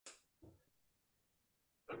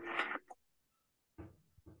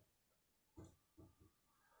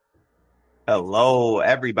Hello,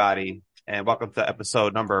 everybody, and welcome to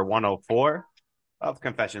episode number 104 of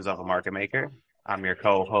Confessions of a Market Maker. I'm your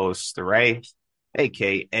co-host, Ray,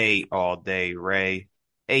 aka All Day Ray,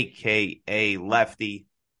 aka Lefty,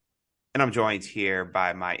 and I'm joined here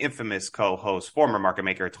by my infamous co-host, former market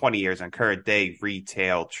maker, 20 years and current day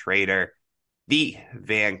retail trader, the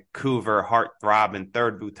Vancouver heartthrob and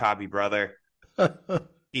third Butabi brother.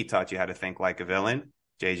 He taught you how to think like a villain.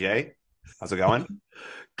 JJ, how's it going?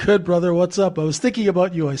 Good, brother. What's up? I was thinking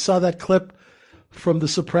about you. I saw that clip from The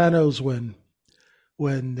Sopranos when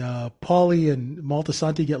Paulie and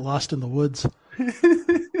Maltasanti get lost in the woods.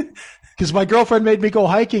 Because my girlfriend made me go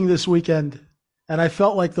hiking this weekend, and I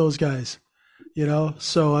felt like those guys, you know.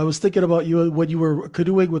 So I was thinking about you when you were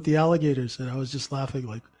canoeing with the alligators, and I was just laughing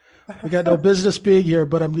like, we got no business being here,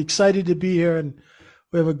 but I'm excited to be here, and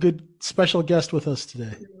we have a good special guest with us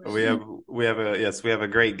today. We have a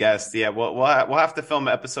great guest. Yeah, we'll have to film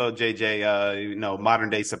an episode, JJ. Modern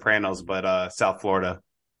day Sopranos, but South Florida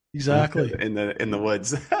Exactly. in the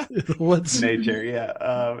woods, What's nature.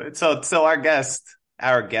 Yeah. So our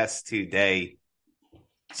guest today,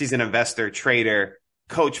 she's an investor, trader,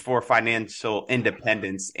 coach for financial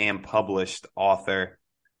independence, and published author.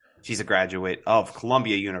 She's a graduate of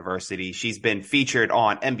Columbia University. She's been featured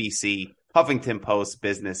on NBC, Huffington Post,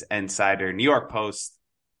 Business Insider, New York Post,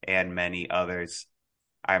 and many others.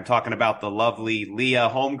 I am talking about the lovely Leah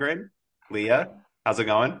Holmgren. Leah, how's it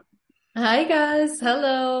going? Hi guys,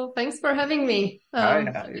 hello. Thanks for having me. Hi.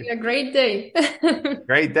 Having a great day.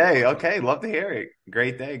 Great day. Okay, love to hear it.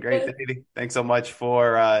 Great day. Great day. Thanks so much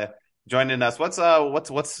for joining us.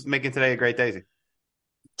 What's making today a great day?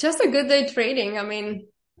 Just a good day trading. I mean,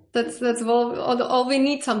 that's all we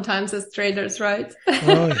need sometimes as traders, right?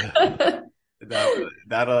 oh yeah.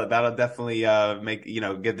 That'll definitely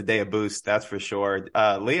give the day a boost. That's for sure.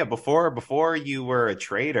 Leah, before you were a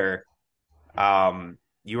trader,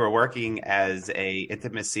 you were working as a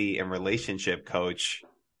intimacy and relationship coach.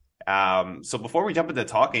 So before we jump into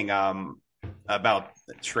talking about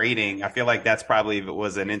trading, I feel like that's probably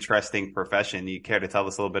was an interesting profession. You care to tell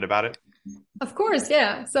us a little bit about it? Of course,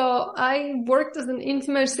 yeah. So I worked as an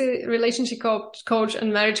intimacy relationship coach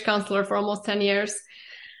and marriage counselor for almost 10 years.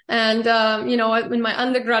 And, in my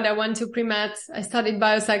undergrad, I went to pre-med. I studied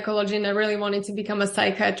biopsychology and I really wanted to become a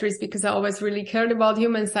psychiatrist because I always really cared about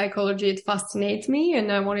human psychology. It fascinates me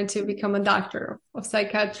and I wanted to become a doctor of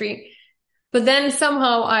psychiatry. But then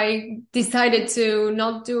somehow I decided to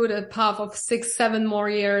not do the path of 6, 7 more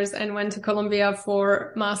years and went to Columbia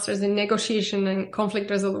for master's in negotiation and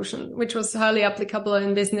conflict resolution, which was highly applicable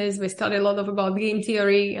in business. We studied a lot about game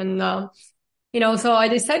theory and, so I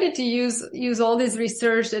decided to use all this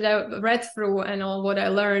research that I read through and all what I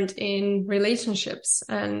learned in relationships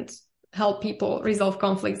and help people resolve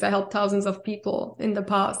conflicts. I helped thousands of people in the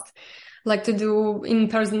past. Like to do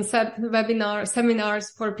in-person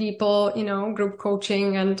seminars for people, group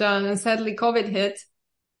coaching, and sadly COVID hit.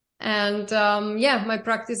 And, my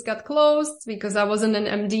practice got closed because I wasn't an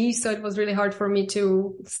MD. So it was really hard for me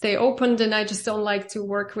to stay open. And I just don't like to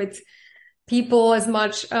work with people as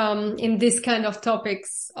much, in this kind of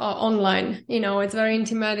topics, online. It's very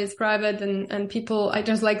intimate, it's private and people, I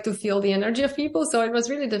just like to feel the energy of people. So it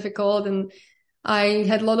was really difficult and I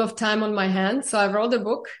had a lot of time on my hands. So I wrote a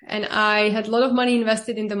book and I had a lot of money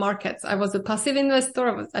invested in the markets. I was a passive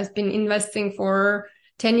investor. I've been investing for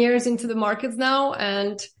 10 years into the markets now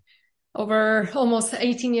and over almost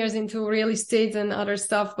 18 years into real estate and other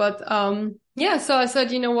stuff. But, so I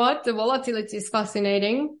said, you know what? The volatility is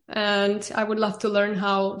fascinating and I would love to learn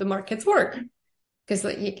how the markets work. Because,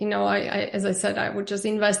 as I said, I would just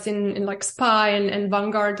invest in like SPY and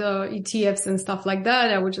Vanguard ETFs and stuff like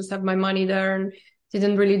that. I would just have my money there and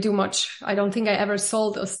didn't really do much. I don't think I ever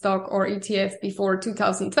sold a stock or ETF before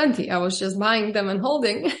 2020. I was just buying them and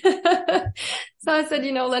holding. So I said,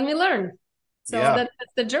 let me learn. So that's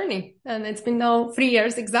the journey. And it's been now 3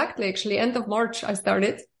 years exactly, actually. End of March, I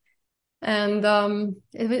started. And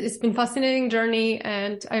it's been a fascinating journey.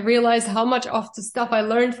 And I realized how much of the stuff I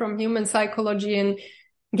learned from human psychology and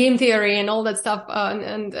game theory and all that stuff,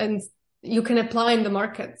 and you can apply in the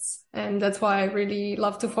markets. And that's why I really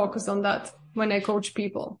love to focus on that when I coach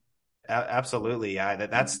people. Absolutely. Yeah,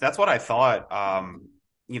 that's what I thought.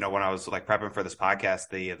 When I was like prepping for this podcast,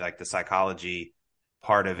 the psychology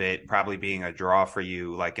part of it probably being a draw for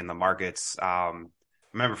you, like in the markets.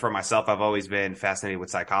 Remember for myself, I've always been fascinated with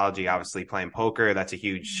psychology, obviously playing poker. That's a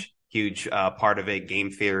huge part of it, game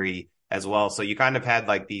theory as well. So you kind of had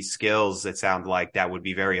like these skills that sound like that would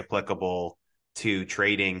be very applicable to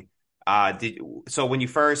trading. So when you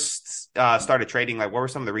first started trading, like what were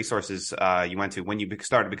some of the resources you went to when you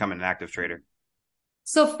started becoming an active trader?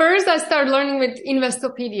 So first I started learning with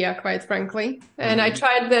Investopedia, quite frankly. And I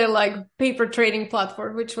tried the like paper trading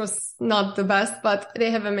platform, which was not the best, but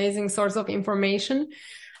they have amazing source of information.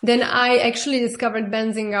 Then I actually discovered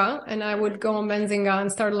Benzinga, and I would go on Benzinga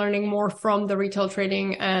and start learning more from the retail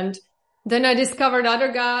trading. And then I discovered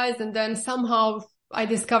other guys, and then somehow I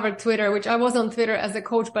discovered Twitter, which I was on Twitter as a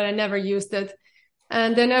coach, but I never used it.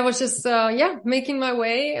 And then I was just, making my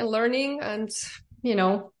way and learning, and,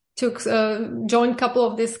 joined a couple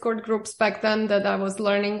of Discord groups back then that I was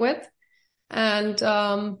learning with. And,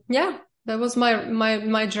 that was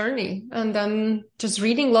my journey. And then just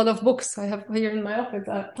reading a lot of books. I have here in my office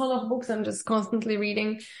a ton of books. I'm just constantly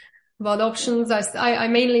reading about options. I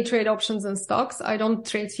mainly trade options and stocks. I don't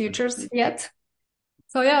trade futures yet.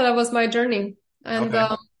 So yeah, that was my journey. And,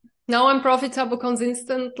 now I'm profitable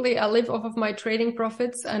consistently. I live off of my trading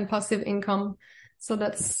profits and passive income. So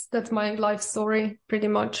that's my life story pretty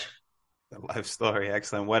much. The life story.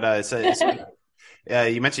 Excellent. What,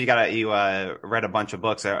 you mentioned you read a bunch of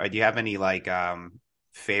books. Do you have any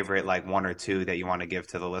favorite, one or two that you want to give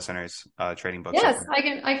to the listeners, trading books? Yes, I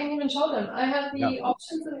can even show them. I have the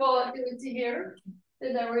options and volatility here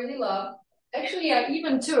that I really love. Actually, I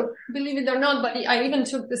even took, believe it or not, but I even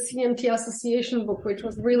took the CMT Association book, which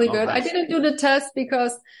was really good. Nice. I didn't do the test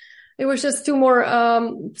because it was just 2 more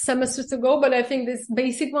semesters to go, but I think this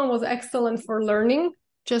basic one was excellent for learning.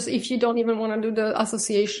 Just if you don't even want to do the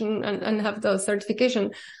association and have the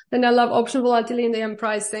certification. Then I love option volatility and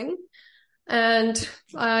pricing. And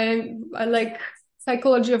I like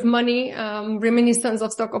Psychology of Money, Reminiscence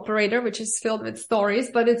of Stock Operator, which is filled with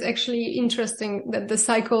stories, but it's actually interesting that the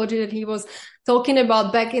psychology that he was talking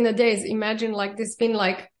about back in the days, imagine this been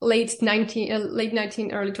late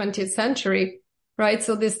 19th, early 20th century, right?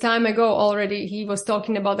 So this time ago already, he was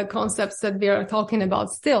talking about the concepts that we are talking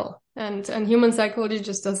about still. And human psychology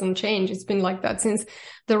just doesn't change. It's been like that since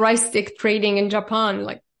the rice stick trading in Japan,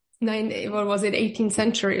 18th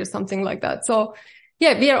century or something like that. So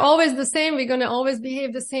yeah, we are always the same. We're going to always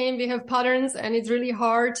behave the same. We have patterns, and it's really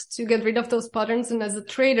hard to get rid of those patterns. And as a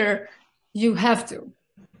trader, you have to.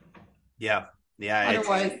 Yeah.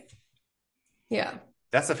 Otherwise,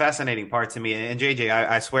 that's the fascinating part to me. And JJ,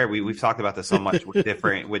 I swear we've talked about this so much with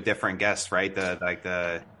different guests, right?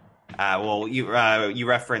 You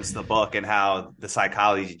referenced the book and how the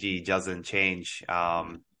psychology doesn't change.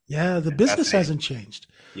 The business hasn't changed.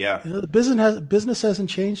 Yeah. The business hasn't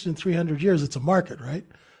changed in 300 years. It's a market, right?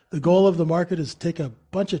 The goal of the market is to take a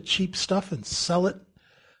bunch of cheap stuff and sell it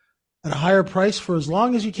at a higher price for as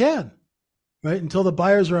long as you can, right? Until the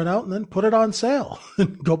buyers run out, and then put it on sale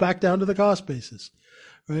and go back down to the cost basis,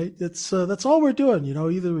 right? That's all we're doing.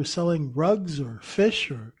 Either we're selling rugs or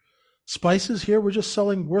fish or spices. Here we're just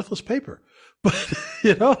selling worthless paper. But,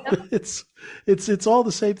 it's all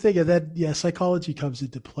the same thing. And then, psychology comes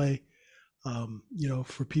into play.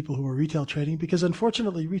 For people who are retail trading, because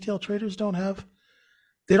unfortunately retail traders don't have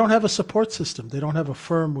a support system. They don't have a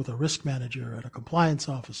firm with a risk manager and a compliance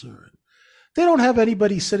officer. They don't have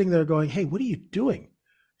anybody sitting there going, hey, what are you doing?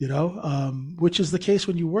 Which is the case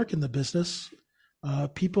when you work in the business.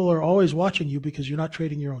 People are always watching you because you're not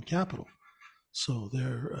trading your own capital. So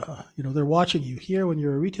they're watching you. Here, when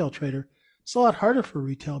you're a retail trader, it's a lot harder for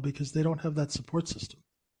retail because they don't have that support system.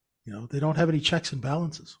 They don't have any checks and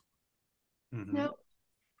balances. Mm-hmm. No.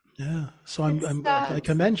 Yeah. So I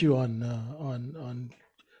commend you on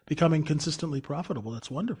becoming consistently profitable.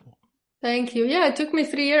 That's wonderful. Thank you. Yeah, it took me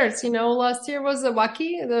 3 years. Last year was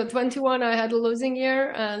wacky. The 21 I had a losing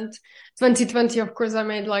year, and 2020, of course, I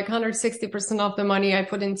made 160% of the money I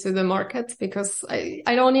put into the market, because I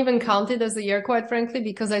don't even count it as a year, quite frankly,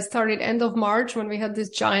 because I started end of March when we had this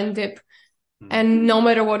giant dip, and no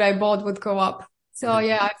matter what I bought would go up. So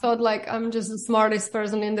yeah, I felt like I'm just the smartest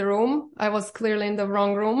person in the room. I was clearly in the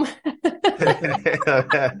wrong room.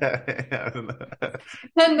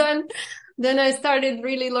 And then I started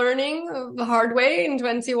really learning the hard way in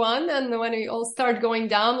 21. And when we all start going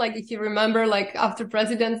down, if you remember, after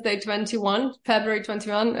President's Day 21, February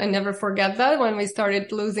 21, I never forget that, when we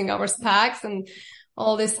started losing our SPACs and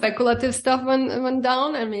all this speculative stuff went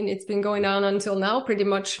down. I mean, it's been going down until now. Pretty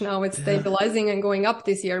much now it's stabilizing and going up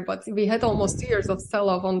this year. But we had almost 2 years of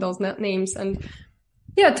sell-off on those names. And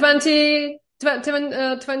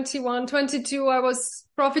 21, 22, I was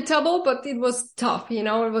profitable, but it was tough.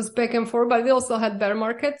 It was back and forth. But we also had bear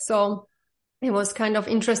market. So it was kind of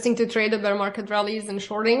interesting to trade the bear market rallies and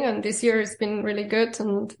shorting. And this year it's been really good.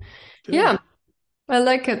 And I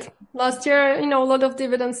like it. Last year, a lot of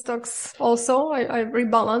dividend stocks also. I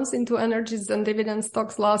rebalanced into energies and dividend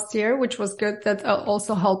stocks last year, which was good. That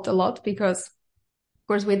also helped a lot because, of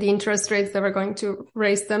course, with the interest rates, they were going to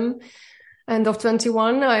raise them. end of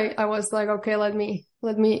 21, I was like, okay, let me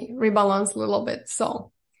rebalance a little bit.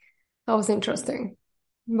 So that was interesting.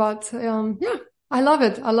 But yeah, I love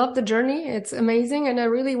it. I love the journey. It's amazing. And I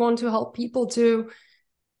really want to help people to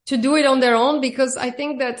do it on their own, because I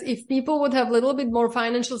think that if people would have a little bit more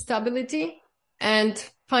financial stability and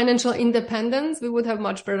financial independence, we would have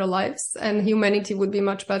much better lives and humanity would be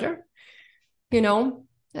much better,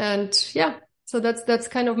 and yeah. So that's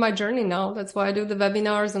kind of my journey now. That's why I do the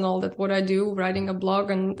webinars and all that, what I do, writing a blog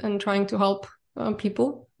and trying to help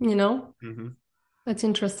people, Mm-hmm. That's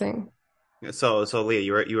interesting. So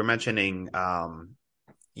Leah, you were mentioning,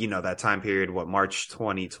 that time period, what, March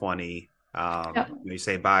 2020, Yeah. you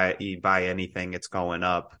say you buy anything, it's going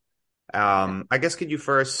up. I guess, could you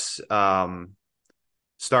first,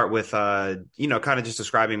 start with, kind of just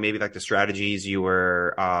describing maybe like the strategies you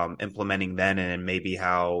were, implementing then, and maybe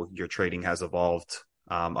how your trading has evolved,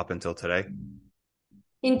 up until today?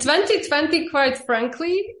 In 2020, quite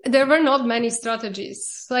frankly, there were not many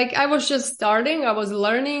strategies. Like, I was just starting, I was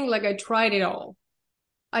learning, like I tried it all.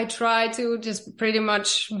 I tried to just pretty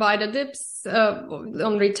much buy the dips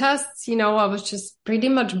on retests. I was just pretty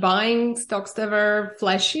much buying stocks that were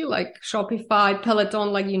flashy, like Shopify,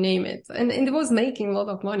 Peloton, like you name it. And it was making a lot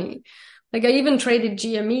of money. Like, I even traded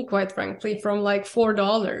GME, quite frankly, from like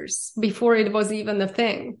 $4 before it was even a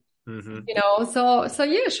thing. Mm-hmm. So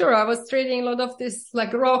yeah, sure. I was trading a lot of this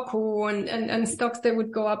like Roku and stocks that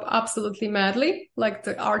would go up absolutely madly, like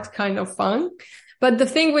the art kind of fun. But the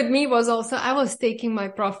thing with me was also I was taking my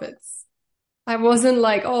profits. I wasn't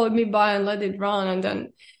like, oh, let me buy and let it run. And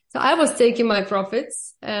then, so I was taking my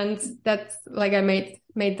profits, and that's like I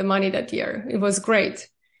made the money that year. It was great.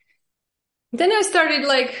 Then I started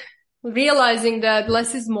like realizing that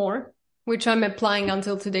less is more, which I'm applying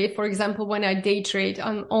until today. For example, when I day trade,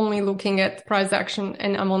 I'm only looking at price action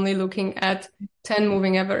and I'm only looking at 10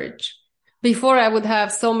 moving average. Before, I would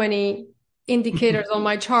have so many indicators on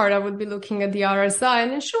my chart. I would be looking at the RSI,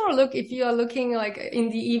 and then sure, look, if you are looking like in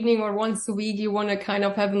the evening or once a week, you want to kind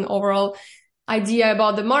of have an overall idea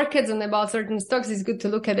about the markets and about certain stocks, it's good to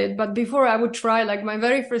look at it. But before, I would try, like my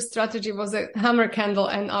very first strategy was a hammer candle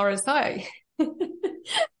and RSI.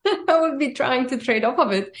 I would be trying to trade off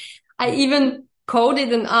of it. I even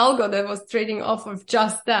coded an algo that was trading off of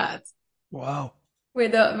just that. Wow.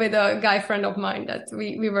 With a guy friend of mine that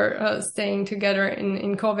we were staying together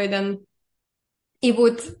in COVID, and it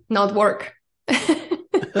would not work. And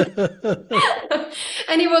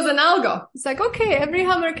it was an algo. It's like, okay, every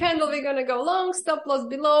hammer candle we're going to go long, stop loss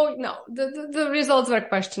below. No, the results were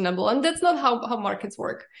questionable. And that's not how markets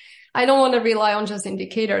work. I don't want to rely on just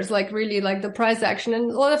indicators, like really like the price action. And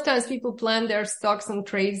a lot of times people plan their stocks and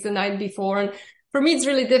trades the night before. And for me, it's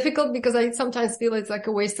really difficult because I sometimes feel it's like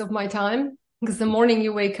a waste of my time, because the morning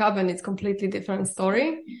you wake up and it's completely different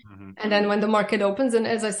story. Mm-hmm. And then when the market opens, and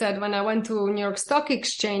as I said, when I went to New York Stock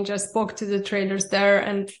Exchange, I spoke to the traders there,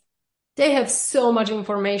 and they have so much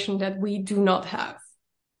information that we do not have.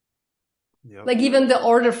 Yep. Like even the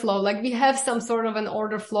order flow, like we have some sort of an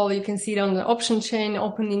order flow. You can see it on the option chain,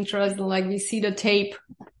 open interest, and like we see the tape,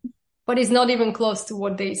 but it's not even close to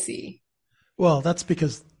what they see. Well, that's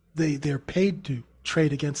because they're paid to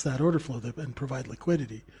trade against that order flow and provide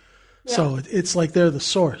liquidity. Yeah. So it's like they're the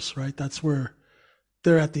source, right? That's where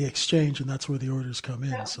they're at the exchange, and that's where the orders come in.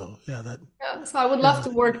 Yeah. So yeah, so I would love to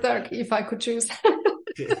work there if I could choose.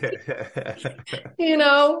 It's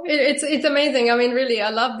amazing. I mean, really, I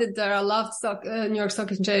loved it there. I loved New York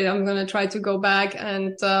Stock Exchange. I'm going to try to go back.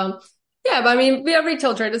 And but I mean, we are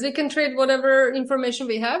retail traders. We can trade whatever information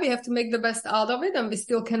we have. We have to make the best out of it, and we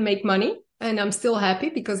still can make money. And I'm still happy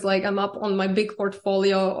because like I'm up on my big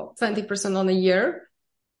portfolio, 20% on a year,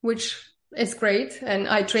 which is great. And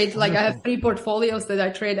I trade, like I have 3 portfolios that I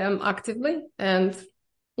trade actively, and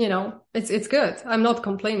it's good. I'm not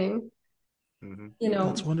complaining. Mm-hmm.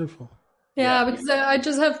 That's wonderful. Yeah, because I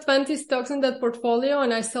just have 20 stocks in that portfolio,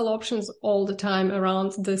 and I sell options all the time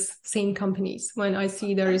around this same companies when I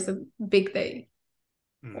see there is a big day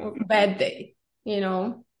or bad day,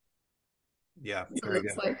 Yeah, so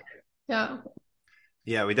it's like,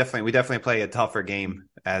 yeah, we definitely play a tougher game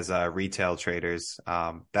as retail traders.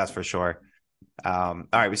 That's for sure. All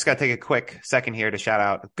right, we just got to take a quick second here to shout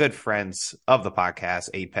out good friends of the podcast,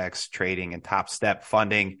 Apex Trading and Top Step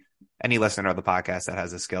Funding. Any listener of the podcast that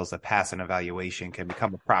has the skills to pass an evaluation can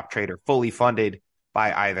become a prop trader fully funded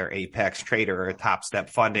by either Apex Trader or Top Step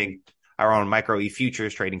Funding. Our own Micro E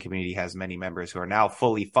Futures trading community has many members who are now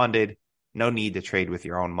fully funded. No need to trade with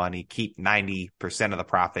your own money. Keep 90% of the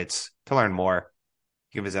profits. To learn more,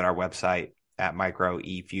 you can visit our website at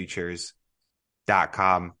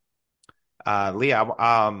microefutures.com. Leah,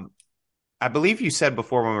 I believe you said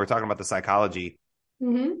before when we were talking about the psychology,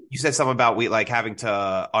 you said something about we like having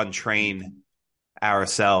to untrain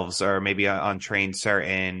ourselves or maybe untrain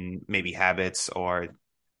certain maybe habits or,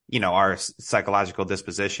 our psychological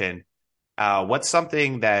disposition. What's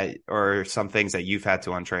something that or some things that you've had to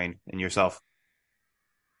untrain in yourself?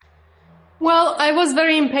 Well, I was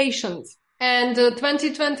very impatient, and the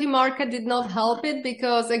 2020 market did not help it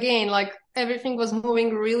because, again, like everything was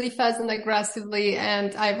moving really fast and aggressively,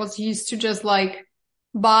 and I was used to just like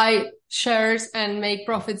buy shares and make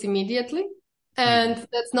profits immediately. And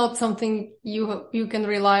that's not something you can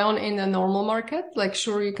rely on in a normal market. Like,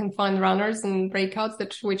 sure, you can find runners and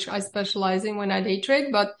breakouts, which I specialize in when I day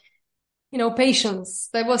trade, but patience,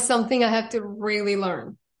 that was something I had to really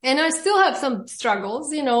learn. And I still have some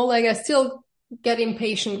struggles, like I still get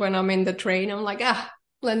impatient when I'm in the trade. I'm like,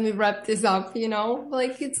 let me wrap this up,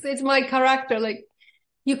 like it's my character. Like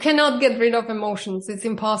you cannot get rid of emotions. It's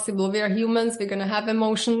impossible. We are humans. We're going to have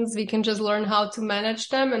emotions. We can just learn how to manage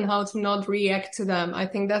them and how to not react to them. I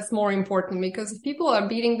think that's more important because if people are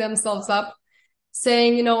beating themselves up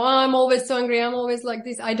saying, oh, I'm always so angry. I'm always like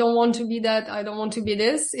this. I don't want to be that. I don't want to be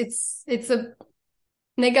this. It's a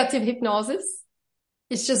negative hypnosis.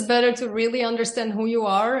 It's just better to really understand who you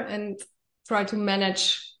are and try to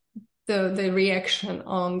manage the reaction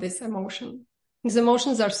on this emotion. These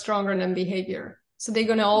emotions are stronger than behavior. So they're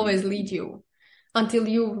going to always lead you until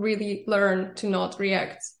you really learn to not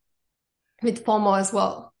react. With FOMO as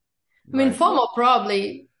well. I mean, FOMO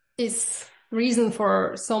probably is reason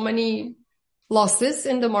for so many losses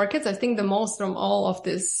in the markets. I think the most from all of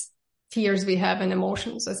these fears we have and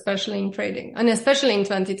emotions, especially in trading and especially in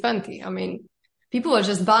 2020. I mean, people are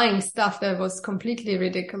just buying stuff that was completely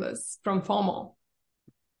ridiculous from FOMO.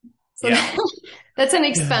 So that's an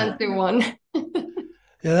expensive one.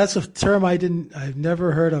 Yeah, that's a term I've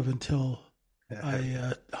never heard of until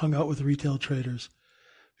I hung out with retail traders.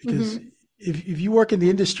 Because if you work in the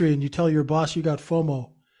industry and you tell your boss you got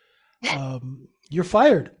FOMO, you're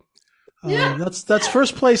fired. That's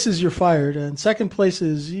first place is you're fired, and second place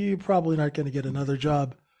is you're probably not going to get another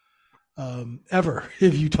job ever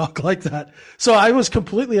if you talk like that. So I was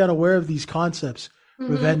completely unaware of these concepts,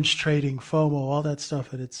 revenge trading, FOMO, all that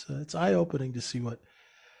stuff, and it's eye opening to see what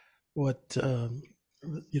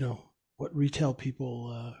retail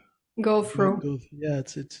people go through.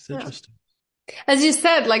 It's interesting. As you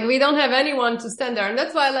said, like we don't have anyone to stand there. And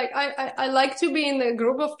that's why like I like to be in a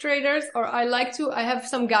group of traders, or I have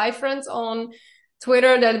some guy friends on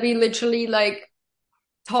Twitter that we literally like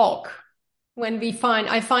talk when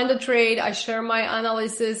I find a trade, I share my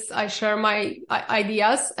analysis, I share my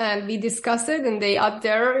ideas, and we discuss it, and they add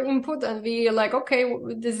their input, and we are like, okay,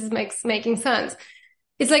 this is making sense.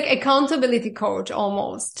 It's like accountability coach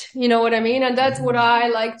almost, you know what I mean? And that's what I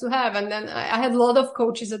like to have. And then I had a lot of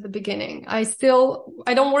coaches at the beginning. I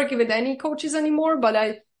don't work with any coaches anymore, but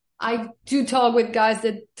I do talk with guys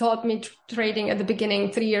that taught me trading at the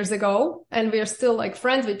beginning 3 years ago. And we're still like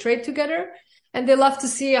friends. We trade together, and they love to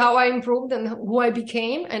see how I improved and who I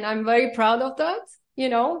became. And I'm very proud of that.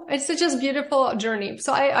 It's such a beautiful journey.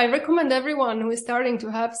 So I recommend everyone who is starting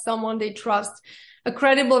to have someone they trust, a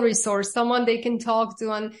credible resource, someone they can talk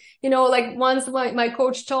to. And, like once my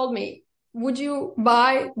coach told me, would you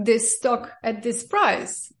buy this stock at this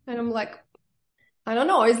price? And I'm like, I don't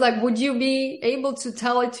know. It's like, would you be able to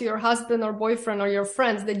tell it to your husband or boyfriend or your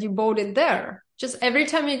friends that you bought it there? Just every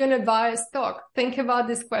time you're going to buy a stock, think about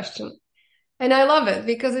this question. And I love it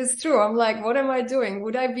because it's true. I'm like, what am I doing?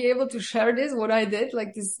 Would I be able to share this, what I did,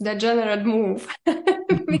 like this degenerate move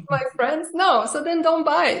with my friends? No. So then don't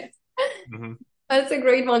buy it. That's a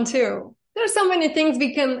great one too. There's so many things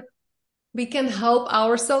we can help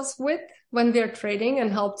ourselves with when we're trading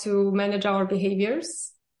and help to manage our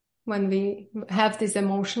behaviors when we have these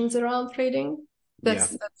emotions around trading.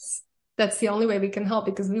 That's the only way we can help,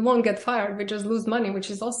 because we won't get fired. We just lose money,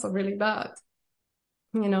 which is also really bad.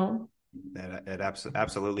 It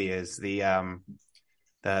absolutely is. The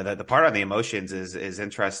part on the emotions is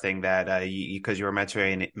interesting that because you were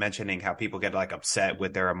mentioning how people get like upset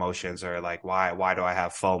with their emotions, or like why do I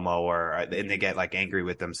have FOMO, and they get like angry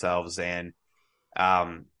with themselves. And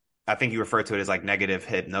I think you refer to it as like negative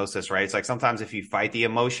hypnosis, right? It's like sometimes if you fight the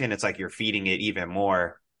emotion, it's like you're feeding it even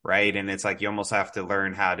more, right? And it's like you almost have to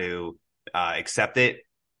learn how to accept it.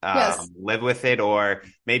 Live with it, or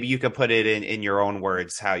maybe you could put it in your own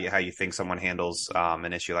words how you think someone handles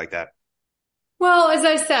an issue like that. Well, as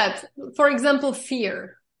I said, for example,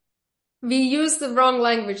 fear. We use the wrong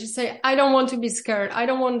language. You say, I don't want to be scared. I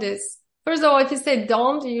don't want this. First of all, if you say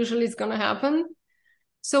don't, usually it's going to happen.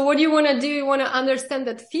 So what you want to do, you want to understand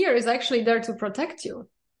that fear is actually there to protect you.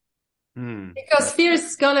 Mm. Because fear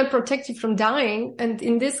is going to protect you from dying. And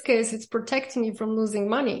in this case, it's protecting you from losing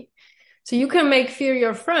money. So you can make fear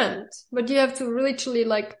your friend, but you have to literally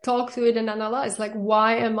like talk to it and analyze, like,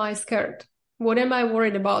 why am I scared? What am I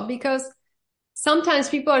worried about? Because sometimes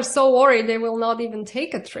people are so worried they will not even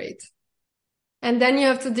take a trade. And then you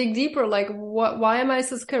have to dig deeper, like, why am I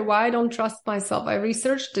so scared? Why I don't trust myself? I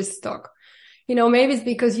researched this stock. Maybe it's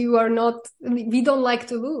because we don't like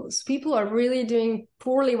to lose. People are really doing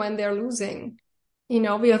poorly when they're losing.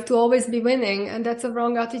 We have to always be winning. And that's a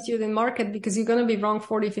wrong attitude in market because you're going to be wrong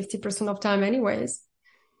 40, 50% of time anyways.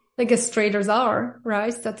 Like as traders are,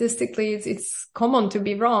 right? Statistically, it's common to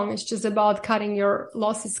be wrong. It's just about cutting your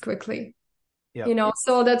losses quickly. Yep.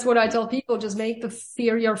 So that's what I tell people. Just make the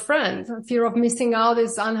fear your friend. Fear of missing out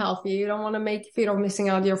is unhealthy. You don't want to make fear of missing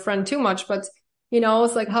out your friend too much, but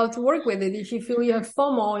it's like how to work with it. If you feel you have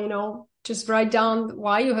FOMO, just write down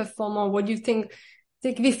why you have FOMO. What do you think?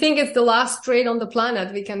 If you think it's the last trade on the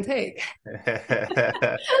planet we can take,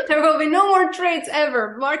 there will be no more trades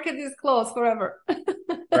ever. Market is closed forever.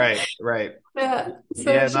 Right. Yeah.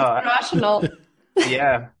 So Yeah, it's just rational.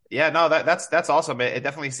 Yeah, no, that's awesome. It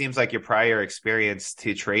definitely seems like your prior experience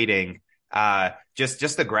to trading,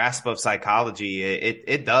 just the grasp of psychology,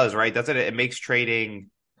 it does, right? Doesn't it? It makes trading,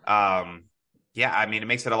 yeah, I mean, it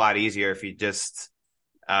makes it a lot easier if you just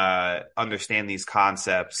understand these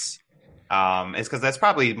concepts. It's because that's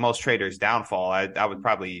probably most traders' downfall. I would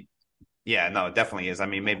probably, yeah, no, it definitely is. I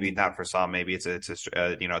mean, maybe not for some, maybe it's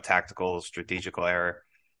a tactical, strategical error.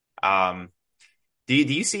 Um, do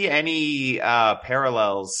you see any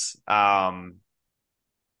parallels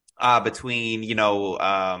between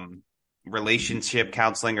relationship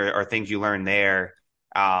counseling or things you learn there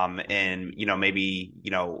and maybe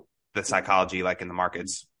the psychology like in the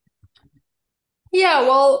markets? Yeah,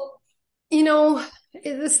 well,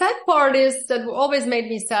 the sad part is that always made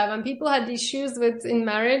me sad when people had issues in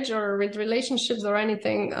marriage or with relationships or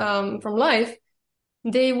anything from life.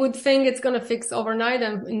 They would think it's going to fix overnight,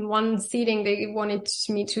 and in one sitting, they wanted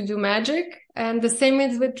me to do magic. And the same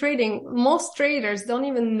is with trading. Most traders don't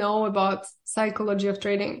even know about psychology of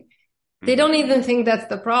trading. They don't even think that's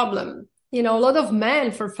the problem. A lot of men,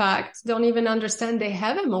 for fact, don't even understand they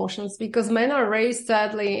have emotions because men are raised,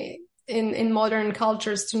 sadly, in modern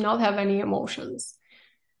cultures to not have any emotions.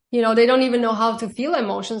 They don't even know how to feel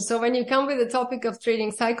emotions. So when you come with the topic of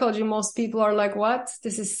trading psychology, most people are like, what?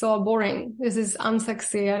 This is so boring. This is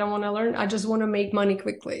unsexy. I don't want to learn. I just want to make money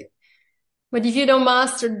quickly. But if you don't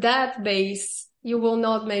master that base, you will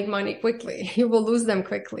not make money quickly. You will lose them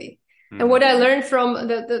quickly. And what I learned from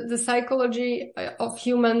the psychology of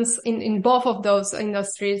humans in both of those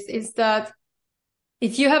industries is that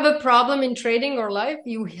if you have a problem in trading or life,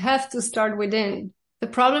 you have to start within. The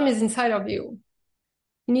problem is inside of you.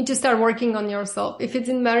 You need to start working on yourself. If it's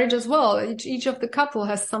in marriage as well, each of the couple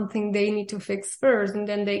has something they need to fix first, and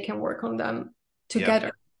then they can work on them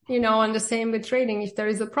together. Yeah. And the same with trading. If there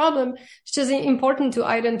is a problem, it's just important to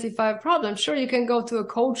identify a problem. Sure, you can go to a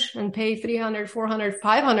coach and pay $300, $400,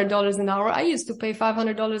 $500 an hour. I used to pay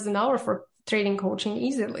 $500 an hour for trading coaching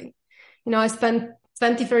easily. I spent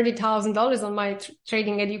 $20,000, $30,000 on my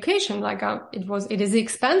trading education. It is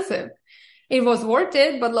expensive. It was worth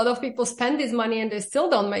it, but a lot of people spend this money and they still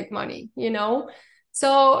don't make money,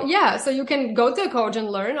 So you can go to a coach and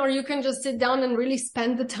learn, or you can just sit down and really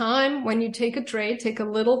spend the time when you take a trade, take a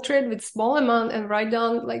little trade with small amount and write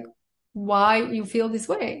down like why you feel this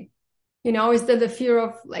way. Is that the fear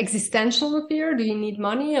of existential fear? Do you need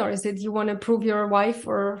money? Or is it you want to prove your wife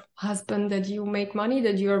or husband that you make money,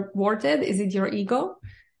 that you're worth it? Is it your ego?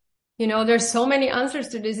 There's so many answers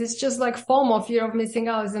to this. It's just like FOMO, fear of missing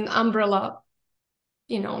out, is an umbrella,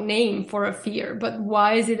 name for a fear. But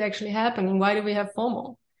why is it actually happening? Why do we have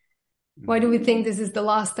FOMO? Why do we think this is the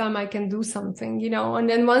last time I can do something, And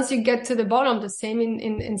then once you get to the bottom, the same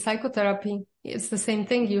in psychotherapy, it's the same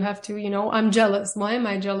thing. You have to, I'm jealous. Why am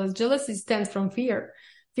I jealous? Jealousy stems from fear.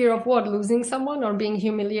 Fear of what? Losing someone or being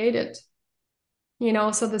humiliated?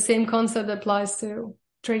 So the same concept applies to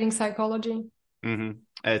trading psychology. Mm-hmm.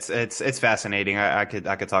 It's fascinating. I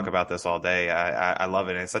could talk about this all day. I love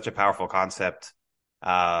it. It's such a powerful concept.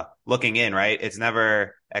 Looking in, right? It's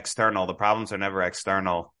never external. The problems are never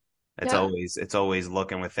external. It's always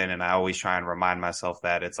looking within. And I always try and remind myself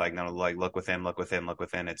that it's like, no, like look within.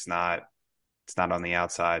 It's not on the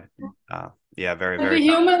outside. Very, very. We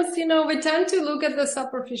humans, we tend to look at the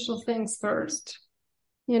superficial things first,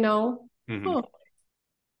 Mm-hmm. Oh,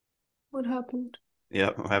 what happened?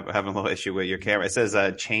 Yep, having a little issue with your camera. It says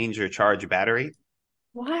change or charge battery.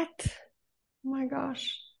 What? Oh my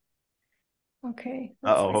gosh. Okay.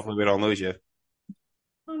 Uh-oh, hopefully we don't lose you.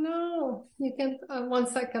 Oh no, you can't. 1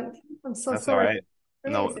 second. I'm so That's all sorry. right.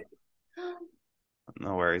 Where No, is it?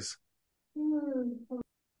 no worries. Hmm.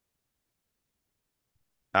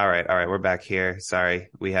 All right, all right. We're back here. Sorry,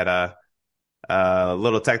 we had a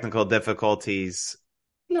little technical difficulties.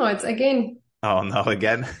 No, it's again. Oh no,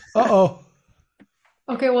 again. Uh-oh.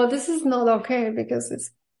 Okay, well, this is not okay because it's.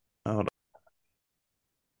 Hold on.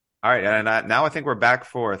 All right, and now I think we're back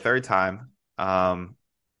for a third time.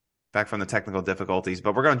 Back from the technical difficulties,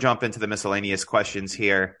 but we're going to jump into the miscellaneous questions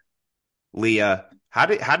here. Leah, how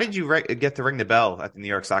did you get to ring the bell at the New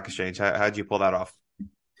York Stock Exchange? How did you pull that off?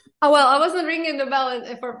 Oh, well, I wasn't ringing the bell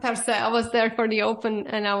for per se. I was there for the open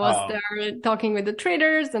and I was Oh, there talking with the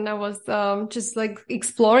traders and I was just like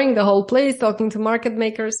exploring the whole place, talking to market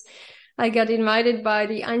makers. I got invited by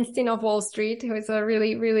the Einstein of Wall Street, who is a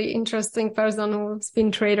really, really interesting person who's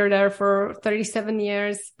been trader there for 37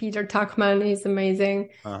 years. Peter Tuchman, he's amazing.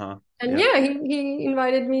 uh-huh. And Yeah. yeah, he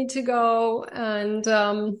invited me to go and,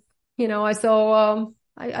 I saw,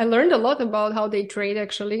 I learned a lot about how they trade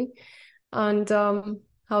actually and,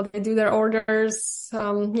 how they do their orders.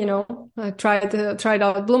 I tried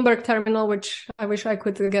out Bloomberg terminal, which I wish I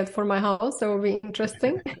could get for my house. That would be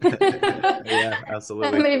interesting. Yeah, And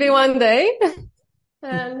absolutely. maybe one day.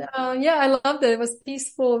 And yeah, I loved it. It was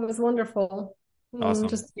peaceful. It was wonderful. Awesome.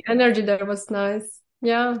 Just the energy there was nice.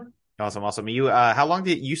 Yeah. Awesome. Awesome. You how long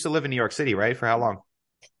did you used to live in New York City, right? For how long?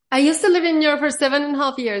 I used to live in New York for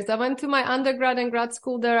 7.5 years. I went to my undergrad and grad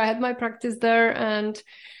school there. I had my practice there and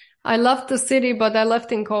I loved the city, but I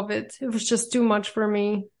left in COVID. It was just too much for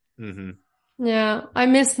me. Hmm. Yeah, I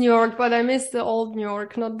miss New York, but I miss the old New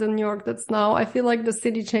York, not the New York that's now. I feel like the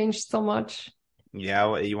city changed so much.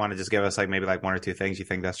 Yeah, you want to just give us like maybe like one or two things you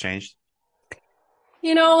think that's changed?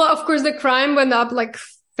 Of course, the crime went up like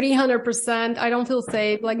 300%. I don't feel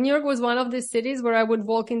safe. Like New York was one of these cities where I would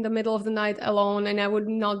walk in the middle of the night alone and I would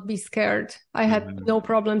not be scared. I had Hmm. no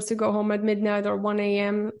problems to go home at midnight or 1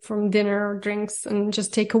 a.m. from dinner or drinks and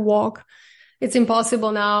just take a walk. It's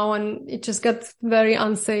impossible now and it just got very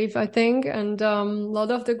unsafe, I think. And a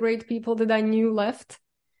lot of the great people that I knew left.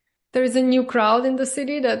 There is a new crowd in the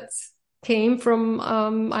city that came from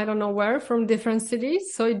I don't know where, from different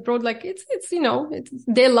cities. So it brought like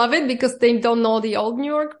they love it because they don't know the old New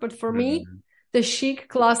York. But for me, Hmm. the chic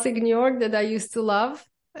classic New York that I used to love,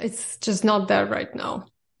 it's just not there right now.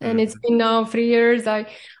 And it's Hmm. been now 3 years. I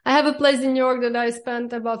have a place in New York that I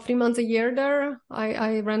spent about 3 months a year there.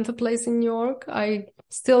 I rent a place in New York. I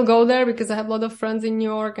still go there because I have a lot of friends in New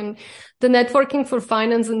York and the networking for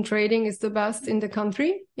finance and trading is the best in the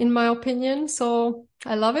country, in my opinion. So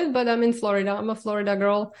I love it, but I'm in Florida. I'm a Florida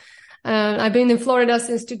girl. And I've been in Florida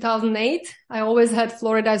since 2008. I always had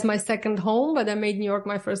Florida as my second home, but I made New York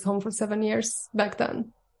my first home for 7 years back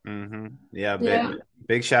then. Hmm. Yeah, Yeah.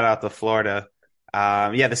 big shout out to Florida.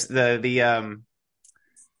 Yeah, the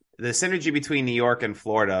synergy between New York and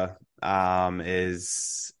Florida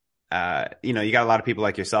is you got a lot of people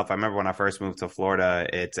like yourself. I remember when I first moved to Florida,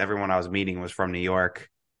 it's everyone I was meeting was from New York.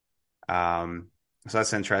 So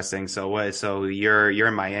that's interesting. So you're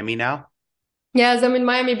in Miami now? Yes, I'm in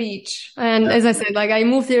Miami Beach. And Yeah. as I said, like I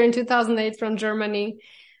moved here in 2008 from Germany.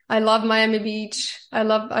 I love Miami Beach. I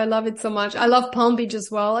love it so much. I love Palm Beach as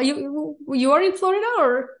well. You are in Florida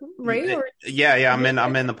or Ray or Yeah,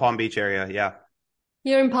 I'm in the Palm Beach area. Yeah.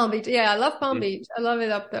 you're in Palm Beach? Yeah, I love Palm Mhm. Beach. I love it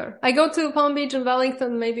up there. I go to Palm Beach and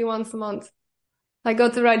Wellington maybe once a month. I go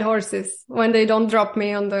to ride horses when they don't drop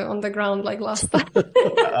me on the ground like last time.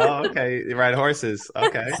 Oh, okay. You ride horses.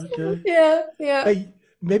 Okay. Okay. Yeah, yeah. Hey,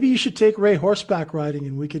 maybe you should take Ray horseback riding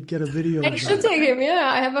and we could get a video I of should that. take him. Yeah,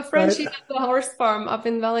 I have a friend. Right? She has a horse farm up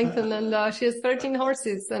in Wellington, and she has 13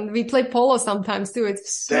 horses. And we play polo sometimes too.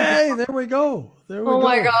 It's super. Hey, there we go. There we Oh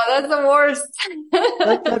my go. God, that's the worst.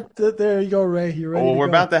 There you go, Ray. You're ready Well, to we're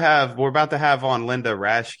go. about to have we're about to have on Linda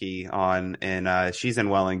Rashke on, and she's in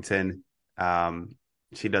Wellington.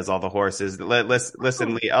 She does all the horses.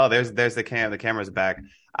 Listen, Lee. Oh, there's the camera's back.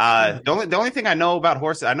 The only thing I know about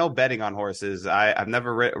horses, I know betting on horses. I've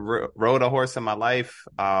never rode a horse in my life.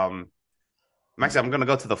 I'm gonna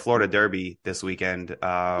go to the Florida Derby this weekend.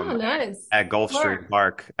 Oh, nice. At Where?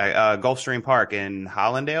 Gulfstream Park in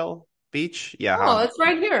Hollandale Beach. Yeah, Oh, it's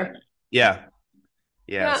right here. yeah, yeah.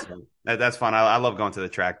 Yeah, So that's fun. I love going to the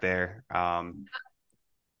track there.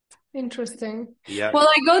 interesting. Yeah. Well,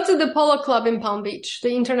 I go to the polo club in Palm Beach,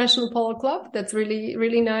 the International Polo Club. That's really,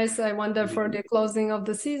 really nice. I went there for the closing of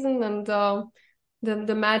the season and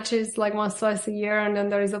the match is like once, twice a year, and then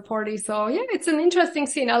there is a party. So yeah, it's an interesting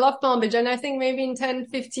scene. I love Palm Beach, and I think maybe in 10,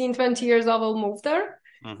 15, 20 years I will move there.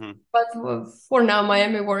 Hmm. But for now,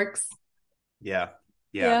 Miami works. Yeah.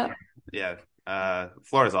 Yeah. Yeah. Yeah.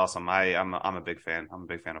 Florida's awesome. I'm a big fan. I'm a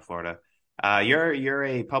big fan of Florida. You're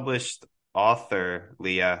a published author,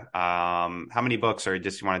 Leah. How many books, or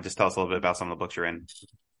just you want to just tell us a little bit about some of the books you're in?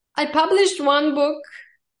 I published one book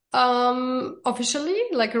officially,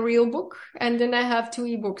 like a real book, and then I have two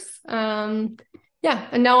ebooks. Yeah,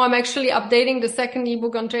 and now I'm actually updating the second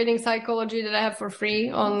ebook on trading psychology that I have for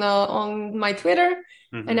free on my Twitter,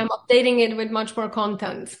 and I'm updating it with much more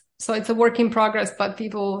content. So it's a work in progress, but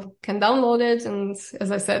people can download it. And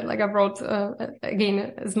as I said, like I wrote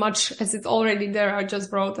again, as much as it's already there, I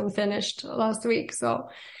just wrote and finished last week. So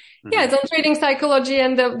yeah, it's on trading psychology.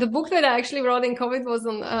 And the book that I actually wrote in COVID was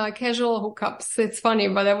on casual hookups. It's funny,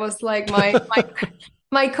 but it was like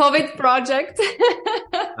my COVID project.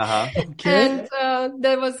 Okay. And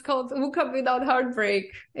that was called Hookup Without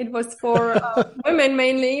Heartbreak. It was for women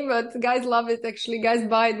mainly, but guys love it. Actually, guys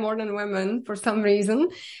buy it more than women for some reason.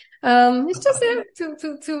 It's just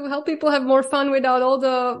to help people have more fun without all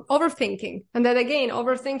the overthinking. And that again,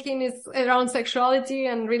 overthinking is around sexuality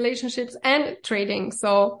and relationships and trading.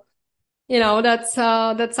 So, that's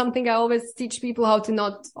something I always teach people, how to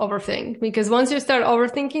not overthink, because once you start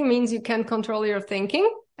overthinking means you can't control your thinking.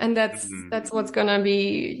 And that's what's going to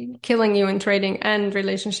be killing you in trading and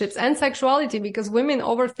relationships and sexuality, because women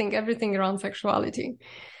overthink everything around sexuality.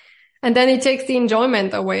 And then it takes the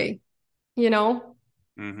enjoyment away, So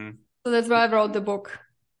that's why I wrote the book.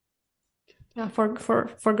 Yeah, for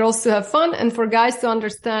girls to have fun and for guys to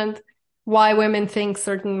understand why women think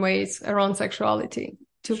certain ways around sexuality,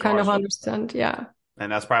 to kind of understand. Yeah.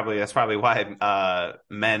 And that's probably why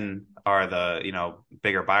men are the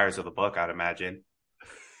bigger buyers of the book, I'd imagine.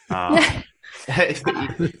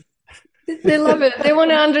 They love it. They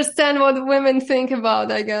want to understand what women think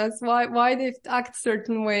about, I guess, why they act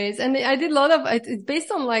certain ways. And I did a lot of it's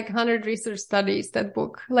based on like 100 research studies, that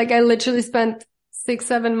book. Like I literally spent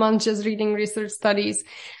 6-7 months just reading research studies,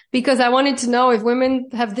 because I wanted to know if women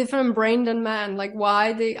have different brain than men, like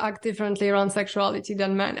why they act differently around sexuality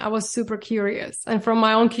than men. I was super curious. And from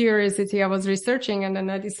my own curiosity, I was researching, and then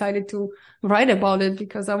I decided to write about it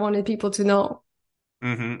because I wanted people to know.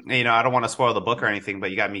 I don't want to spoil the book or anything, but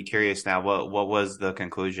you got me curious now. What was the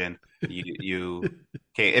conclusion? You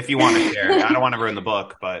okay, if you want to share. I don't want to ruin the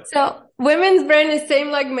book, but so women's brain is same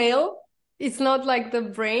like male. It's not like the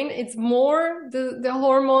brain. It's more the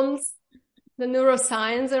hormones, the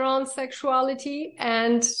neuroscience around sexuality,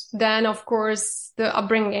 and then of course the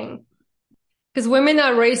upbringing. Because women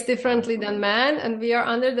are raised differently than men, and we are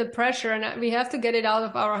under the pressure, and we have to get it out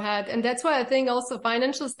of our head. And that's why I think also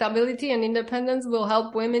financial stability and independence will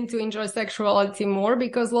help women to enjoy sexuality more,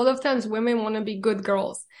 because a lot of times women want to be good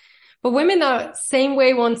girls. But women are same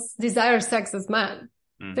way desire sex as men.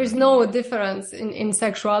 There's no difference in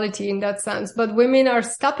sexuality in that sense. But women are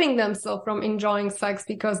stopping themselves from enjoying sex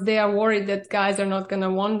because they are worried that guys are not going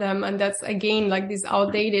to want them. And that's, again, like this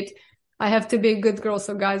outdated, I have to be a good girl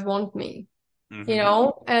so guys want me.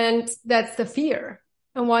 And that's the fear.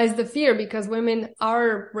 And why is the fear? Because women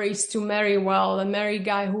are raised to marry well and marry a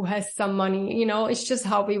guy who has some money. It's just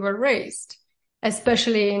how we were raised,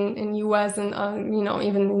 especially in US and,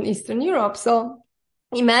 even in Eastern Europe. So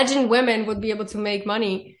imagine women would be able to make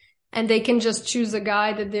money and they can just choose a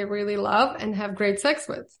guy that they really love and have great sex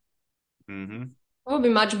with. It would be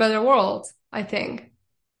a much better world, I think.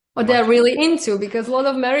 Or they're really into, because a lot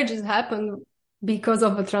of marriages happen because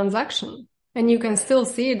of a transaction. And you can still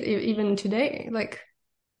see it even today. Like,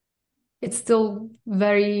 it's still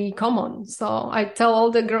very common. So I tell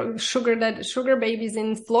all the sugar babies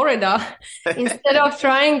in Florida, instead of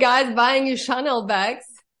trying guys buying you Chanel bags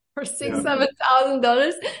for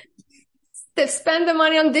 $6,000-$7,000, they spend the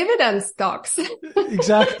money on dividend stocks.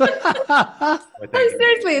 Exactly.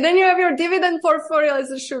 Seriously, then you have your dividend portfolio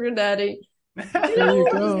as a sugar daddy. There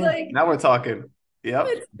you go. Now we're talking. Yep.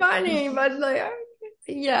 It's funny, but like,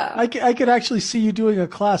 yeah. I could actually see you doing a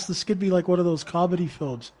class. This could be like one of those comedy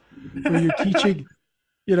films where you're teaching,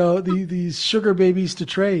 these sugar babies to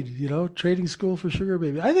trade, trading school for sugar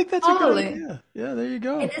babies. I think that's a good idea. Yeah, there you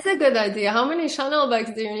go. It is a good idea. How many Chanel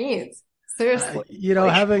bags do you need? Seriously.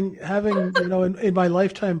 Having in my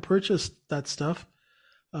lifetime purchased that stuff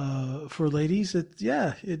for ladies,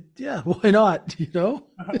 why not,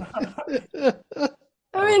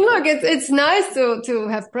 I mean, look, it's nice to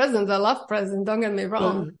have presents. I love presents. Don't get me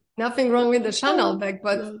wrong. Nothing wrong with the Chanel bag,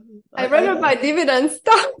 but I'd rather buy dividend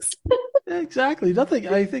stocks. Exactly. Nothing.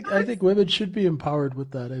 I think women should be empowered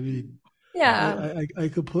with that. I mean, yeah, I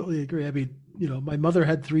completely agree. I mean, my mother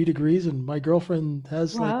had 3 degrees, and my girlfriend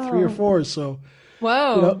has like 3 or 4. So,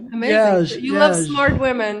 wow, amazing! You love smart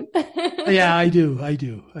women. Yeah, I do.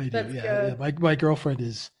 That's Yeah. My girlfriend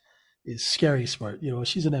is is scary smart.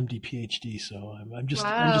 She's an MD PhD, so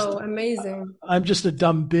Wow, amazing. I'm just a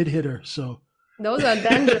dumb bid hitter. So those are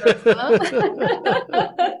dangerous, huh?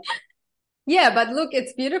 Yeah, but look,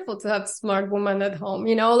 it's beautiful to have smart women at home.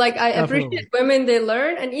 Like I appreciate women, they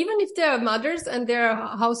learn. And even if they're mothers and they're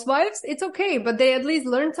housewives, it's okay. But they at least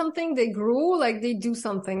learn something. They grew, like they do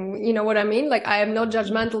something. You know what I mean? Like I am not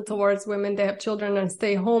judgmental towards women. They have children and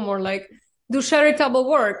stay home or like do charitable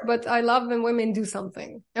work. But I love when women do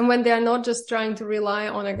something and when they are not just trying to rely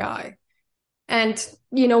on a guy. And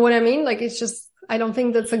you know what I mean? Like it's just, I don't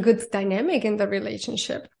think that's a good dynamic in the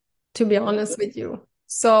relationship, to be honest with you.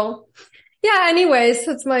 So yeah, anyways,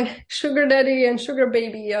 it's my sugar daddy and sugar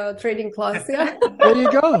baby trading class. Yeah. There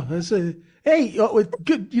you go. Hey,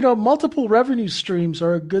 good. Multiple revenue streams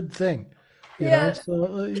are a good thing. You know,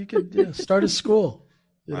 so you could start a school.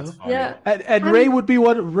 Yeah. And Ray would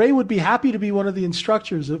be happy to be one of the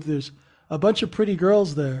instructors if there's a bunch of pretty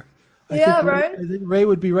girls there. I think Ray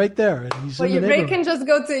would be right there. And he's Ray can just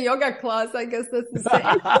go to a yoga class. I guess that's the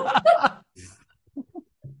same.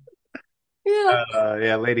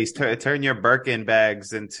 Yeah, ladies, turn your Birkin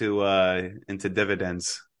bags into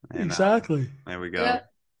dividends. And, exactly. There we go. Yeah.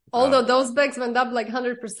 Although those bags went up like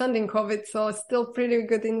 100% in COVID, so it's still pretty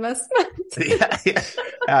good investment. yeah,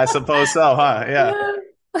 I suppose so, huh? Yeah,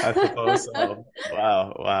 I suppose so.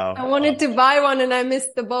 Wow. I wanted to buy one and I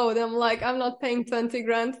missed the boat. I'm like, I'm not paying 20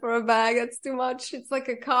 grand for a bag. That's too much. It's like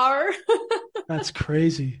a car. That's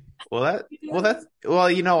crazy.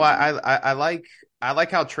 I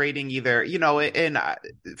like how trading either, and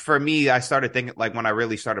for me, I started thinking like when I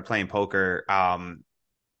really started playing poker,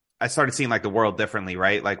 I started seeing like the world differently,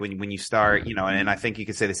 right? Like when you start, and I think you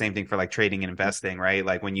could say the same thing for like trading and investing, right?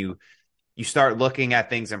 Like when you start looking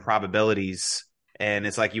at things in probabilities, and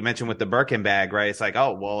it's like you mentioned with the Birkin bag, right? It's like,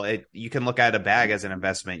 oh, well, you can look at a bag as an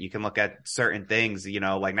investment. You can look at certain things,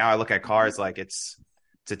 like now I look at cars like it's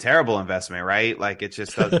a terrible investment, right? Like it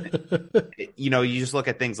just doesn't, you just look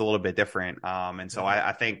at things a little bit different. And so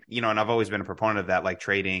I think, and I've always been a proponent of that, like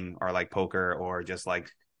trading or like poker or just like,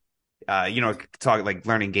 talk like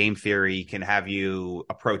learning game theory can have you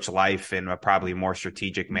approach life in a probably more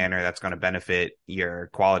strategic manner that's going to benefit your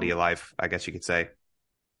quality of life, I guess you could say.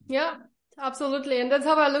 Yeah, absolutely. And that's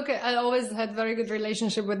how I look at, I always had very good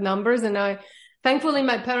relationship with numbers. And thankfully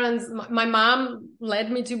my parents, my mom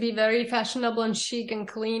led me to be very fashionable and chic and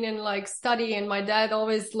clean and like study. And my dad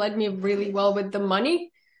always led me really well with the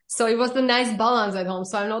money. So it was the nice balance at home.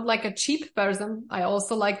 So I'm not like a cheap person. I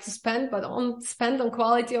also like to spend, but spend on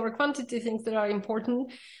quality over quantity, things that are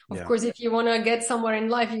important. Of course, if you want to get somewhere in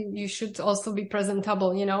life, you should also be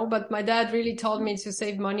presentable, but my dad really taught me to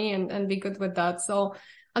save money and be good with that. So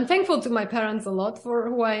I'm thankful to my parents a lot for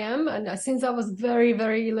who I am. And since I was very,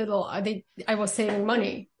 very little, I was saving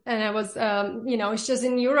money. And I was, it's just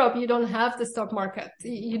in Europe, you don't have the stock market.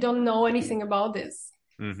 You don't know anything about this.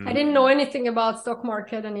 Mm-hmm. I didn't know anything about stock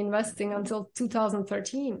market and investing until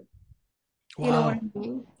 2013. Wow. You know what I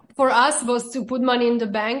mean? For us was to put money in the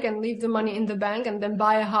bank and leave the money in the bank and then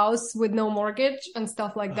buy a house with no mortgage and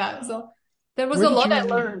stuff like that. So there was a lot I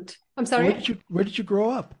learned. I'm sorry. Where did you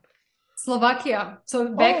grow up? Slovakia.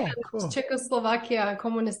 So back then, cool. Czechoslovakia, a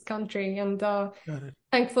communist country. And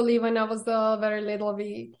thankfully, when I was very little,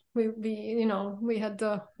 we had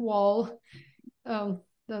the wall.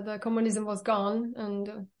 The communism was gone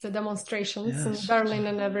and the demonstrations in Berlin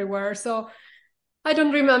and everywhere. So I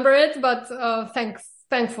don't remember it, but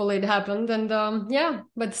thankfully it happened. And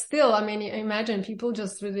but still, I mean, imagine people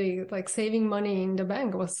just really like saving money in the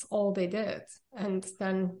bank was all they did. And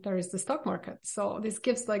then there is the stock market. So this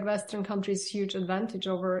gives like Western countries huge advantage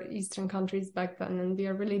over Eastern countries back then. And we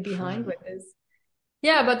are really behind with this.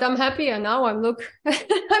 Yeah, but I'm happy. And now I'm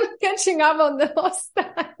catching up on the lost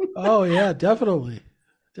time. Oh, yeah, definitely.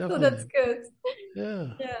 So that's good.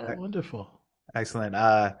 Yeah. Wonderful. Excellent.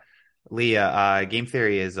 Leah, game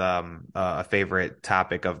theory is a favorite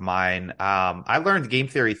topic of mine. I learned game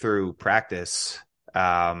theory through practice,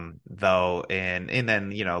 though, and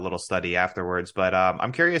then a little study afterwards. But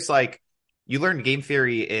I'm curious, like you learned game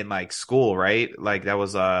theory in like school, right? Like that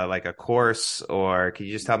was like a course, or can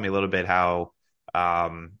you just tell me a little bit how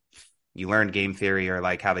you learned game theory or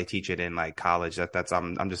like how they teach it in like college?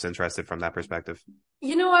 I'm just interested from that perspective.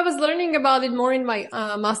 I was learning about it more in my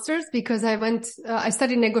master's because I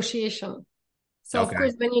studied negotiation. So of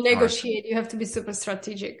course, when you negotiate, you have to be super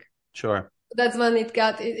strategic. Sure. That's when it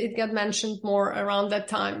got mentioned more around that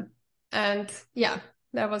time. And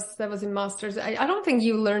that was in master's. I don't think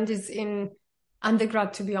you learned this in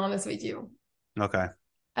undergrad, to be honest with you. Okay.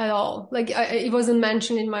 At all. Like it wasn't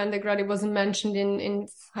mentioned in my undergrad. It wasn't mentioned in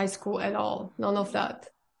high school at all. None of that.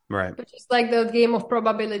 Right. but just like the game of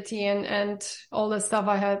probability and all the stuff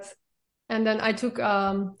I had. And then I took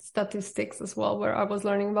statistics as well, where I was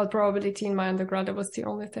learning about probability in my undergrad. That was the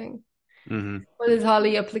only thing. Mm-hmm. But it's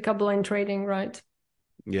highly applicable in trading, right?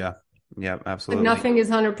 Yeah. Yeah, Like absolutely. nothing is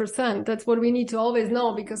 100%. That's what we need to always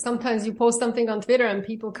know, because sometimes you post something on Twitter and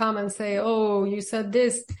people come and say, oh, you said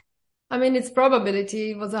this. I mean, it's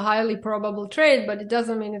probability. It was a highly probable trade, but it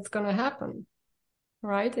doesn't mean it's going to happen,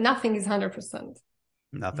 right? Nothing is 100%.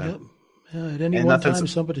 Nothing. Yep. Yeah, at any And one nothing's time,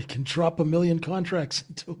 somebody can drop 1 million contracts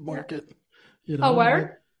into a market. You Oh, know,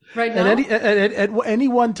 where? Right at now? at any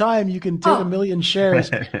one time, you can take 1 million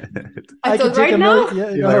shares. I can thought take right 1 now? million. Yeah,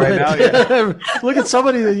 You're like right now, yeah. Look at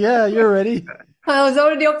somebody. Yeah, you're ready. I was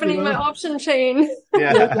already opening You know? my option chain.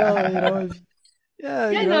 Yeah. Yeah, no, you know,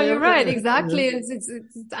 yeah, Yeah, you know, no, you're right. you Exactly. know, It's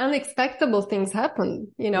unexpected things happen,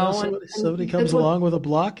 you yeah, know, somebody and comes that's what, along with a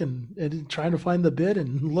block and trying to find the bid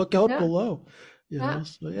and look out yeah, below. You yeah. know,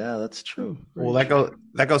 so yeah, that's true. Well, Very true.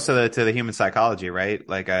 that goes to the human psychology, right?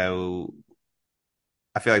 Like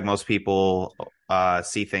I feel like most people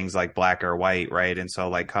see things like black or white, right? And so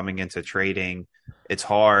like coming into trading, it's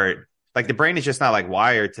hard. Like the brain is just not like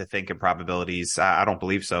wired to think in probabilities. I don't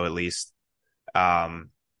believe so, at least. And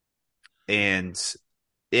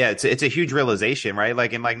yeah, it's a huge realization, right?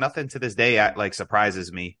 Like, and like nothing to this day like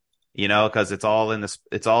surprises me, you know, because it's all in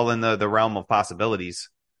the realm of possibilities,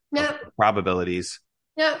 of Yeah. probabilities.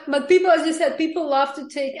 Yeah, but people, as you said, people love to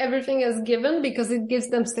take everything as given because it gives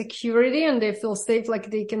them security and they feel safe,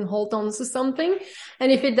 like they can hold on to something.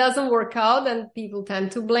 And if it doesn't work out, then people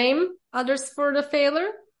tend to blame others for the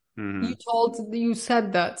failure. Mm-hmm. You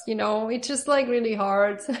said that, you know, it's just like really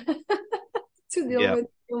hard to deal Yeah. with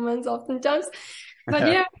humans oftentimes. But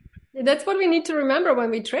yeah, that's what we need to remember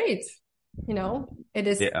when we trade. You know, it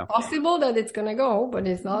is Yeah. possible that it's going to go, but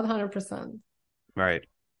it's not 100%. Right.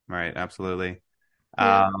 Right. Absolutely.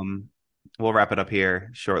 Yeah. We'll wrap it up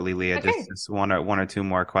here shortly, Leah. Okay. Just one or two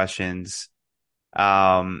more questions.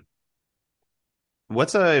 Um,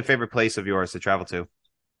 what's a favorite place of yours to travel to?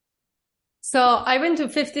 So I went to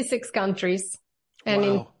 56 countries and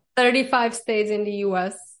in Wow. 35 states in the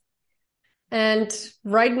US. And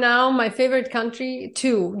right now, my favorite country,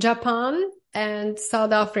 two, Japan and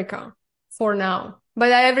South Africa for now.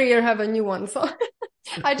 But I every year have a new one. So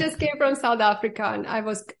I just came from South Africa and I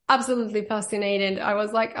was absolutely fascinated. I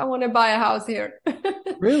was like, I want to buy a house here.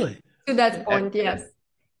 Really? To that point, yes.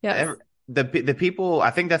 Yes. The people, I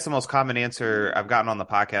think that's the most common answer I've gotten on the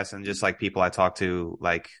podcast, and just like people I talk to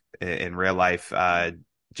like in real life.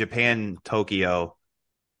 Japan, Tokyo,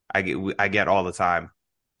 I get all the time.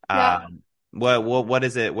 Yeah. What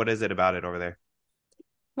is it about it over there?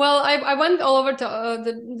 Well, I went all over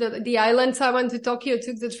to the islands. I went to Tokyo,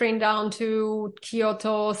 took the train down to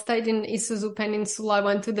Kyoto, stayed in Isuzu Peninsula. I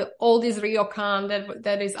went to the oldest ryokan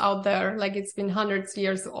that is out there. Like it's been hundreds of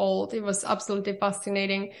years old. It was absolutely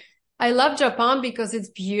fascinating. I love Japan because it's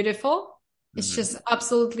beautiful. It's just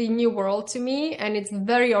absolutely new world to me, and it's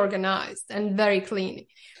very organized and very clean.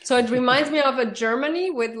 So it reminds me of a Germany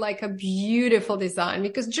with like a beautiful design,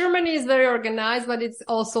 because Germany is very organized, but it's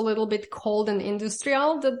also a little bit cold and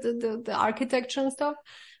industrial, the architecture and stuff.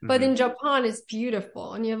 But in Japan, it's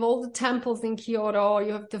beautiful. And you have all the temples in Kyoto.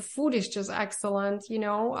 You have the food is just excellent. You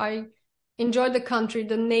know, I enjoy the country.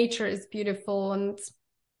 The nature is beautiful. And,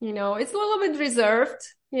 you know, it's a little bit reserved,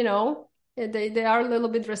 you know, they are a little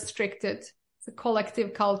bit restricted. It's a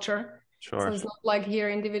collective culture. Sure. So it's not like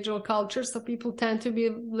here individual culture. So people tend to be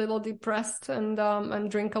a little depressed and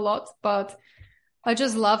drink a lot. But I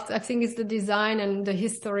just loved, I think it's the design and the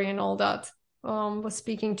history and all that was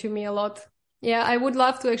speaking to me a lot. Yeah, I would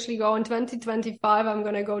love to actually go in 2025. I'm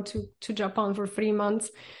going to go to Japan for 3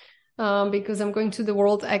 months because I'm going to the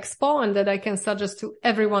World Expo, and that I can suggest to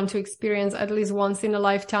everyone to experience at least once in a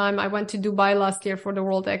lifetime. I went to Dubai last year for the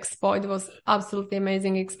World Expo. It was absolutely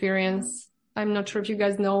amazing experience. I'm not sure if you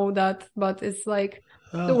guys know that, but it's like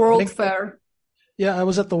the World Fair. Yeah, I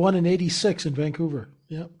was at the one in '86 in Vancouver.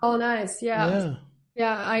 Yeah. Oh, nice. Yeah.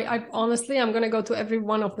 Yeah. I honestly, I'm going to go to every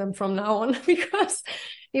one of them from now on because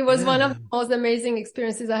it was one of the most amazing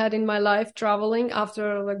experiences I had in my life traveling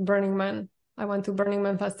after like Burning Man. I went to Burning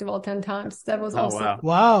Man Festival 10 times. That was awesome.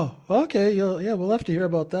 Wow. Okay. Yeah, we'll have to hear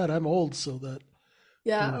about that. I'm old, so that.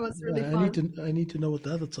 Yeah, it was really fun. I need to know what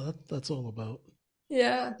that's all about.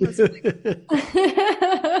 Yeah. That's really good.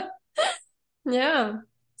 Yeah.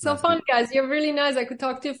 So fun, guys. You're really nice. I could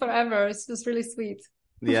talk to you forever. It's just really sweet.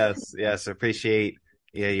 Yes. Appreciate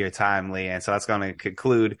your time, Lee. And so that's going to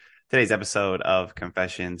conclude today's episode of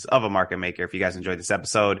Confessions of a Market Maker. If you guys enjoyed this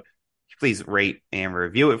episode, please rate and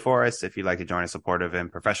review it for us. If you'd like to join a supportive and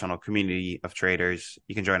professional community of traders,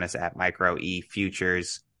 you can join us at Micro E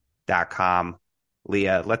Futures.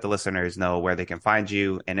 Leah, let the listeners know where they can find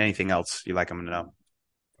you and anything else you'd like them to know.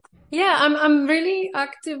 Yeah, I'm really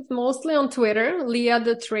active mostly on Twitter, Leah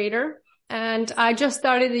the Trader. And I just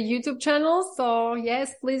started a YouTube channel. So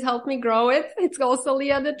yes, please help me grow it. It's also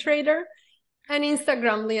Leah the Trader, and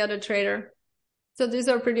Instagram, Leah the Trader. So these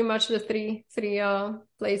are pretty much the three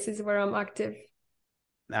places where I'm active.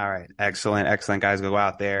 All right. Excellent. Excellent, guys. Go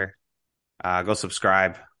out there. Go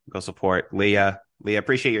subscribe. Go support Leah. Leah,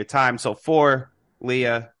 appreciate your time. So for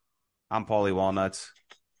Leah, I'm Paulie Walnuts.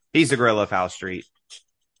 He's the gorilla of House Street.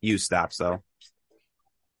 You stop, so.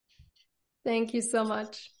 Thank you so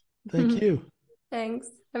much. Thank you. Thanks.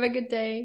 Have a good day.